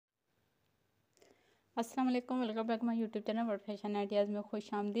अस्सलाम वालेकुम, welcome back my YouTube channel word fashion ideas में खुश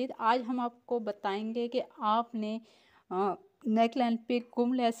आमदीद। आज हम आपको बताएंगे कि आपने नेक लाइन पे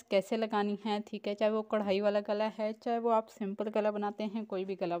कुम लेस कैसे लगानी है। ठीक है, चाहे वो कढ़ाई वाला गला है, चाहे वो आप सिंपल गला बनाते हैं, कोई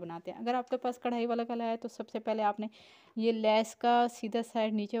भी गला बनाते हैं। अगर आपके पास कढ़ाई वाला गला है तो सबसे पहले आपने ये लेस का सीधा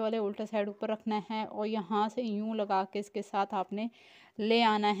साइड नीचे वाले उल्टा साइड ऊपर रखना है और यहाँ से यूँ लगा के इसके साथ आपने ले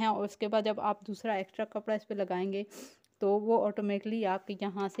आना है। और उसके बाद जब आप दूसरा एक्स्ट्रा कपड़ा इस पर लगाएंगे तो वो ऑटोमेटिकली आपके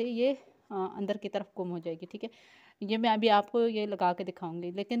यहाँ से ये अंदर की तरफ गुम हो जाएगी। ठीक है, ये मैं अभी आपको ये लगा के दिखाऊंगी।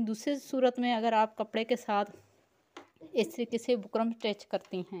 लेकिन दूसरी सूरत में अगर आप कपड़े के साथ इस तरीके से बुकरम स्टिच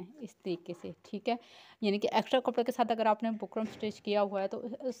करती हैं, इस तरीके से, ठीक है, यानी कि एक्स्ट्रा कपड़े के साथ अगर आपने बुकरम स्टिच किया हुआ है तो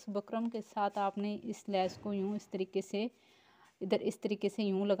उस बुकरम के साथ आपने इस लेस को यूँ इस तरीके से इधर इस तरीके से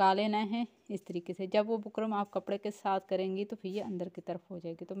यूँ लगा लेना है। इस तरीके से जब वो बुकरम आप कपड़े के साथ करेंगी तो फिर ये अंदर की तरफ हो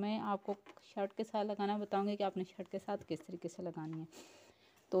जाएगी। तो मैं आपको शर्ट के साथ लगाना बताऊंगी कि आपने शर्ट के साथ किस तरीके से लगानी है।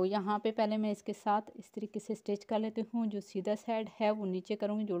 तो यहाँ पे पहले मैं इसके साथ इस तरीके से स्टिच कर लेती हूँ। जो सीधा साइड है वो नीचे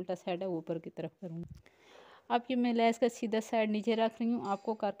करूँगी, जो उल्टा साइड है वो ऊपर की तरफ करूँगी। अब ये मैं लेस का सीधा साइड नीचे रख रही हूँ,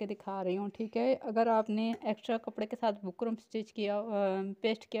 आपको करके दिखा रही हूँ। ठीक है, अगर आपने एक्स्ट्रा कपड़े के साथ बुकरम स्टिच किया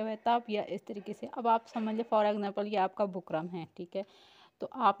पेस्ट किया हुआ है तब या इस तरीके से, अब आप समझ लें फॉर एग्जांपल ये आपका बुकरम है। ठीक है, तो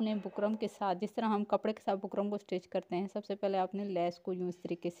आपने बुकरम के साथ जिस तरह हम कपड़े के साथ बुकरम को स्टिच करते हैं, सबसे पहले आपने लेस को यूँ इस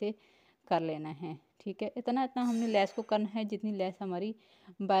तरीके से कर लेना है। ठीक है, इतना इतना हमने लेस को करना है जितनी लेस हमारी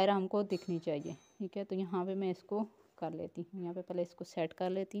बाहर हमको दिखनी चाहिए। ठीक है, तो यहाँ पे मैं इसको कर लेती हूँ। यहाँ पे पहले इसको सेट कर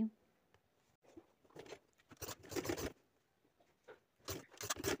लेती हूँ।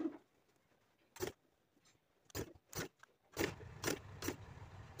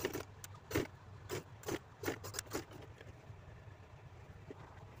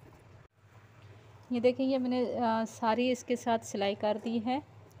 ये देखिए, ये मैंने सारी इसके साथ सिलाई कर दी है।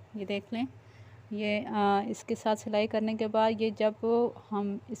 ये देख लें, ये इसके साथ सिलाई करने के बाद ये जब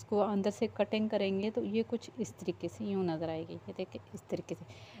हम इसको अंदर से कटिंग करेंगे तो ये कुछ इस तरीके से यूँ नज़र आएगी। ये देखिए इस तरीके से।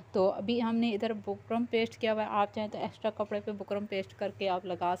 तो अभी हमने इधर बुकरम पेस्ट किया हुआ है, आप चाहें तो एक्स्ट्रा कपड़े पे बुकरम पेस्ट करके आप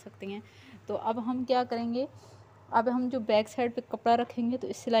लगा सकती हैं। तो अब हम क्या करेंगे, अब हम जो बैक साइड पे कपड़ा रखेंगे तो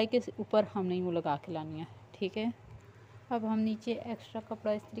इस सिलाई के ऊपर हमने यूँ लगा के लानी है। ठीक है, अब हम नीचे एक्स्ट्रा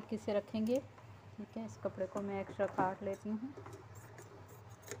कपड़ा इस तरीके से रखेंगे। ठीक है, इस कपड़े को मैं एक्स्ट्रा काट लेती हूँ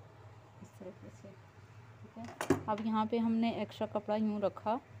इस तरीके से। ठीक है, अब यहाँ पे हमने एक्स्ट्रा कपड़ा यूँ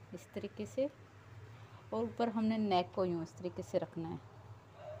रखा इस तरीके से और ऊपर हमने नेक को यूँ इस तरीके से रखना है।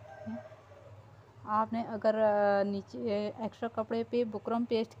 आपने अगर नीचे एक्स्ट्रा कपड़े पे बुकरम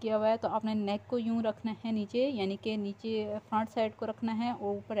पेस्ट किया हुआ है तो आपने नेक को यूँ रखना है नीचे, यानी कि नीचे फ्रंट साइड को रखना है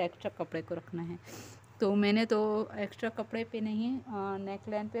और ऊपर एक्स्ट्रा कपड़े को रखना है। तो मैंने तो एक्स्ट्रा कपड़े पे नहीं, नेक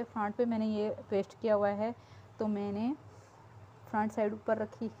लाइन पे फ्रंट पे मैंने ये पेस्ट किया हुआ है। तो मैंने फ्रंट साइड ऊपर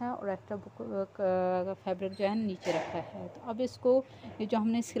रखी है और एक्स्ट्रा बुक फैब्रिक जो है नीचे रखा है। तो अब इसको, ये जो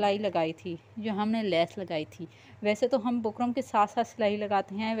हमने सिलाई लगाई थी, जो हमने लेस लगाई थी, वैसे तो हम बुकरम के साथ साथ सिलाई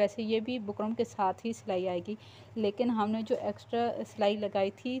लगाते हैं, वैसे ये भी बुकरम के साथ ही सिलाई आएगी। लेकिन हमने जो एक्स्ट्रा सिलाई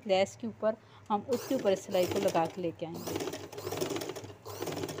लगाई थी लेस के ऊपर, हम उसके ऊपर सिलाई को लगा के लेके आएंगे।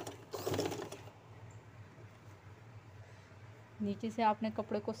 नीचे से आपने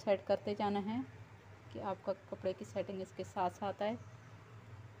कपड़े को सेट करते जाना है कि आपका कपड़े की सेटिंग इसके साथ साथ आए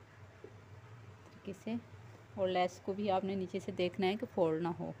तरीके से। और लेस को भी आपने नीचे से देखना है कि फोल्ड ना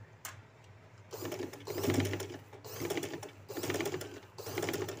हो।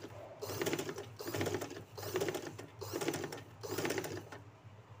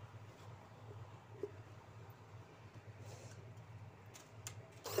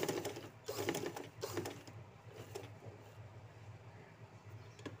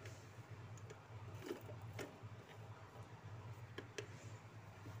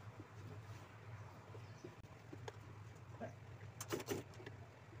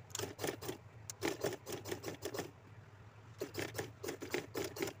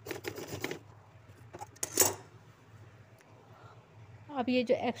 अब ये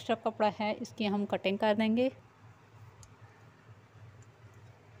जो एक्स्ट्रा कपड़ा है इसकी हम कटिंग कर देंगे,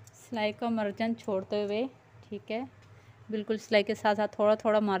 सिलाई का मार्जिन छोड़ते हुए। ठीक है, बिल्कुल सिलाई के साथ साथ थोड़ा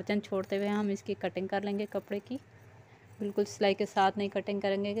थोड़ा मार्जिन छोड़ते हुए हम इसकी कटिंग कर लेंगे कपड़े की। बिल्कुल सिलाई के साथ नहीं कटिंग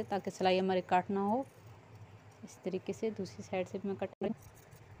करेंगे ताकि सिलाई हमारी कट ना हो। इस तरीके से दूसरी साइड से भी मैं कट करूँ।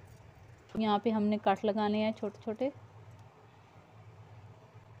 यहाँ पे हमने कट लगाने हैं छोटे छोटे।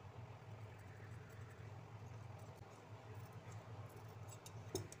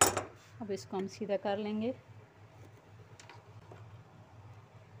 अब इसको हम सीधा कर लेंगे।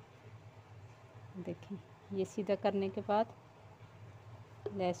 देखिए, ये सीधा करने के बाद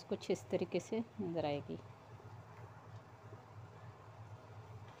लेस कुछ इस तरीके से नज़र आएगी।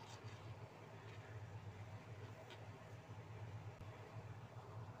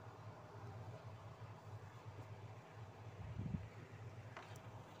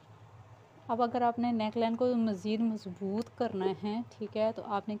 अब अगर आपने नेकलाइन को मज़ीद मजबूत करना है, ठीक है, तो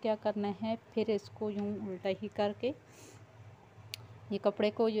आपने क्या करना है, फिर इसको यूँ उल्टा ही करके ये कपड़े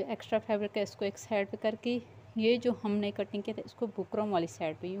को जो एक्स्ट्रा फैब्रिक है इसको एक साइड पे करके ये जो हमने कटिंग किया था इसको बुकरम वाली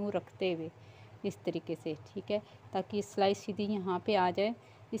साइड पे यूँ रखते हुए इस तरीके से, ठीक है, ताकि सिलाई सीधी यहाँ पे आ जाए।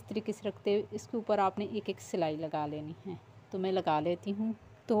 इस तरीके से रखते हुए इसके ऊपर आपने एक एक सिलाई लगा लेनी है। तो मैं लगा लेती हूँ।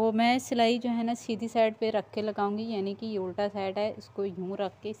 तो मैं सिलाई जो है ना सीधी साइड पे रख के लगाऊंगी, यानी कि ये उल्टा साइड है, इसको यूँ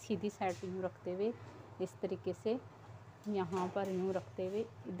रख के सीधी साइड पे यूँ रखते हुए इस तरीके से यहाँ पर यूँ रखते हुए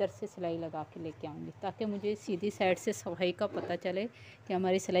इधर से सिलाई लगा के लेके आऊँगी, ताकि मुझे सीधी साइड से सफाई का पता चले कि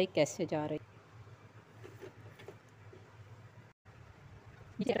हमारी सिलाई कैसे जा रही है।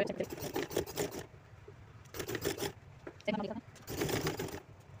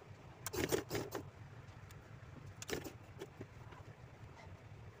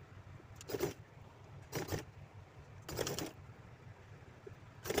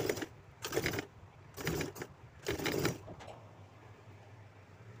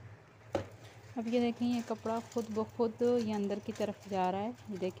 अब ये देखें ये कपड़ा खुद ब खुद ये अंदर की तरफ जा रहा है,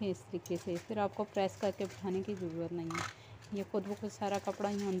 ये देखें इस तरीके से। फिर आपको प्रेस करके बिठाने की ज़रूरत नहीं है, ये खुद ब खुद सारा कपड़ा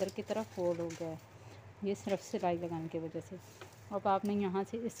यहाँ अंदर की तरफ फोल्ड हो गया है, ये सिर्फ सिलाई लगाने की वजह से। अब आपने यहाँ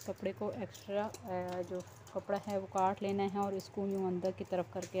से इस कपड़े को एक्स्ट्रा जो कपड़ा है वो काट लेना है और इसको यूँ अंदर की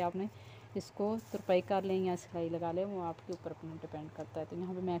तरफ करके आपने इसको तुरपाई कर लें या सिलाई लगा लें, वो आपके ऊपर अपने डिपेंड करता है। तो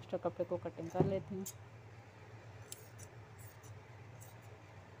यहाँ पर मैं एक्स्ट्रा कपड़े को कटिंग कर लेती हूँ।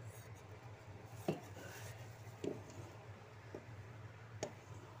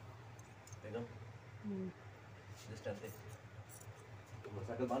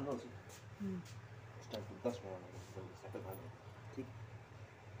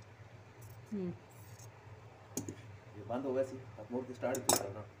 ये बंद हो वैसे अब मोड़ के स्टार्ट क्यों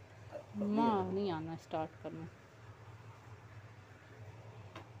करना? माँ नहीं आना स्टार्ट करना।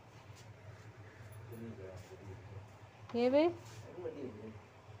 ये वे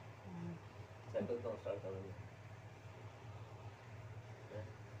साइकिल तो स्टार्ट करना।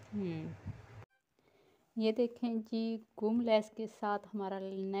 ये देखें जी, गुम लेस के साथ हमारा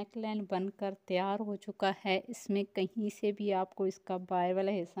नेक लाइन बनकर तैयार हो चुका है। इसमें कहीं से भी आपको इसका बाहर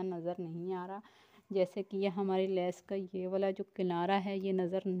वाला हिस्सा नज़र नहीं आ रहा, जैसे कि ये हमारी लेस का ये वाला जो किनारा है ये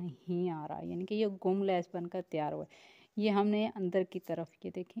नज़र नहीं आ रहा, यानी कि ये गुम लेस बनकर तैयार हुआ है। ये हमने अंदर की तरफ,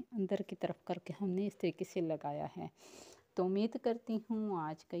 ये देखें अंदर की तरफ करके हमने इस तरीके से लगाया है। तो उम्मीद करती हूँ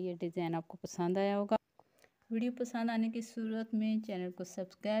आज का ये डिज़ाइन आपको पसंद आया होगा। वीडियो पसंद आने की सूरत में चैनल को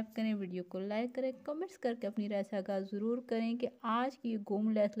सब्सक्राइब करें, वीडियो को लाइक करें, कमेंट्स करके अपनी राय से आगाज़ ज़रूर करें कि आज की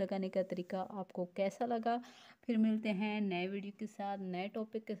गोम लेस लगाने का तरीका आपको कैसा लगा। फिर मिलते हैं नए वीडियो के साथ, नए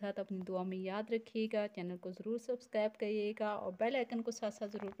टॉपिक के साथ। अपनी दुआ में याद रखिएगा, चैनल को ज़रूर सब्सक्राइब करिएगा और बेल आइकन को साथ साथ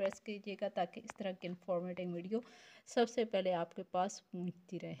ज़रूर प्रेस कीजिएगा, ताकि इस तरह की इंफॉर्मेटिव वीडियो सबसे पहले आपके पास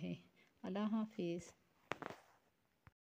पहुँचती रहे। अल्लाह हाफिज़।